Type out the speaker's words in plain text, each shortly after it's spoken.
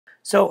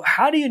So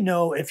how do you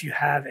know if you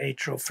have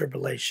atrial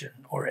fibrillation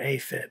or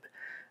AFib?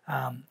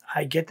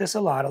 I get this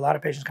a lot. A lot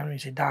of patients come to me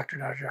and say, doctor,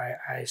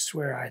 I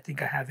swear I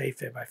think I have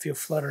AFib. I feel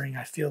fluttering.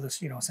 I feel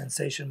this,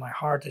 sensation. My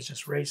heart is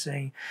just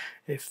racing.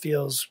 It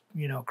feels,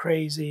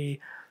 crazy.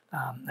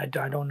 I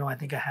don't know. I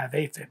think I have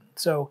AFib.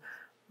 So,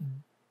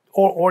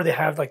 or they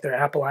have like their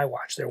Apple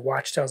iWatch. Their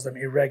watch tells them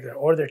irregular,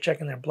 or they're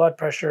checking their blood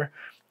pressure.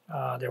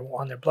 They're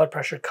on their blood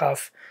pressure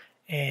cuff,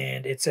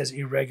 and it says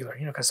irregular.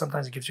 Because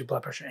sometimes it gives you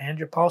blood pressure and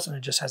your pulse, and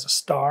it just has a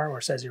star or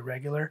says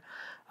irregular.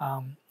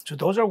 So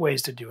those are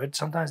ways to do it.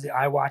 Sometimes the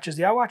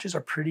iWatches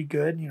are pretty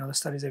good. The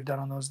studies they've done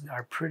on those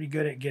are pretty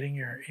good at getting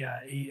your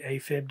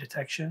AFib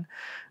detection.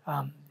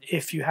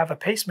 If you have a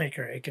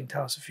pacemaker, it can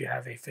tell us if you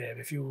have AFib.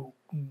 If you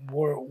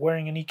were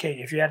wearing an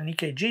if you had an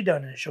EKG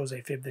done and it shows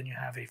AFib, then you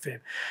have AFib.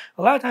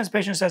 A lot of times the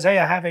patient says, hey,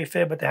 I have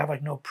AFib, but they have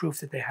like no proof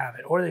that they have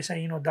it. Or they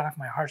say, doc,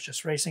 my heart's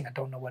just racing. I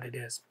don't know what it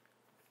is.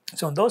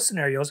 So in those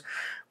scenarios,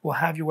 we'll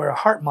have you wear a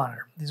heart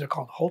monitor. These are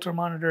called Holter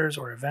monitors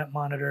or event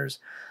monitors.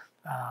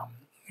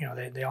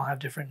 They all have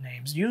different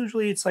names.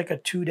 Usually it's like a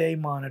 2-day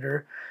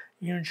monitor.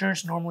 Your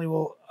insurance normally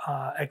will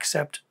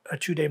accept a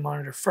 2-day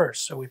monitor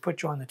first. So we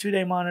put you on the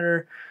 2-day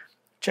monitor,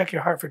 check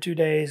your heart for 2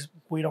 days.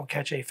 We don't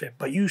catch AFib,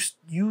 but you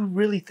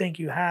really think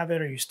you have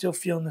it, or you're still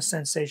feeling the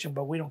sensation,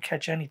 but we don't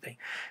catch anything.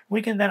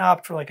 We can then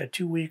opt for like a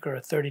 2-week or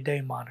a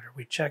 30-day monitor.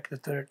 We check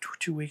the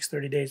 2 weeks,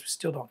 30 days, we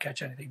still don't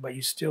catch anything, but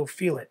you still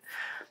feel it.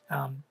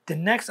 The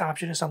next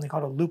option is something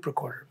called a loop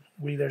recorder.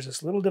 There's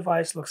this little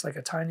device, looks like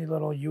a tiny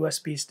little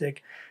USB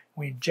stick.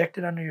 We inject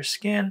it under your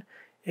skin.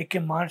 It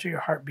can monitor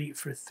your heartbeat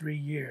for 3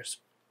 years.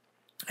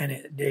 And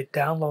it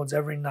downloads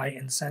every night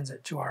and sends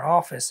it to our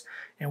office.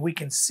 And we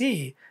can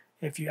see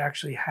if you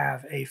actually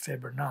have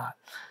AFib or not.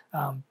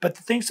 But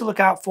the things to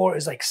look out for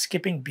is like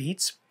skipping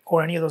beats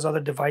or any of those other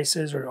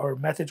devices or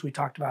methods we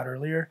talked about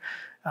earlier.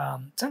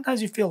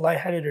 Sometimes you feel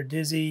lightheaded or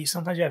dizzy.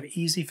 Sometimes you have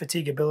easy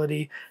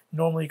fatigability.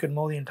 Normally you could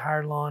mow the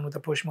entire lawn with a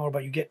push mower,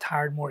 but you get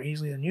tired more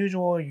easily than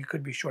usual. You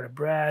could be short of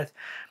breath.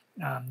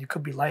 You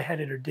could be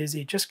lightheaded or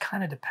dizzy. It just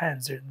kind of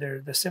depends.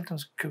 The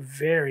symptoms could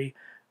vary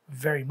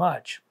very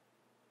much.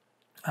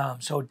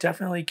 So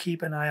definitely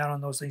keep an eye out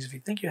on those things. If you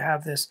think you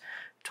have this,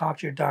 talk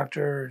to your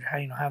doctor,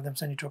 or have them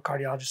send you to a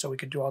cardiologist so we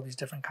could do all these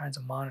different kinds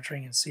of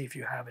monitoring and see if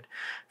you have it.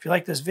 If you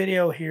like this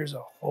video, here's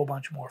a whole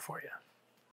bunch more for you.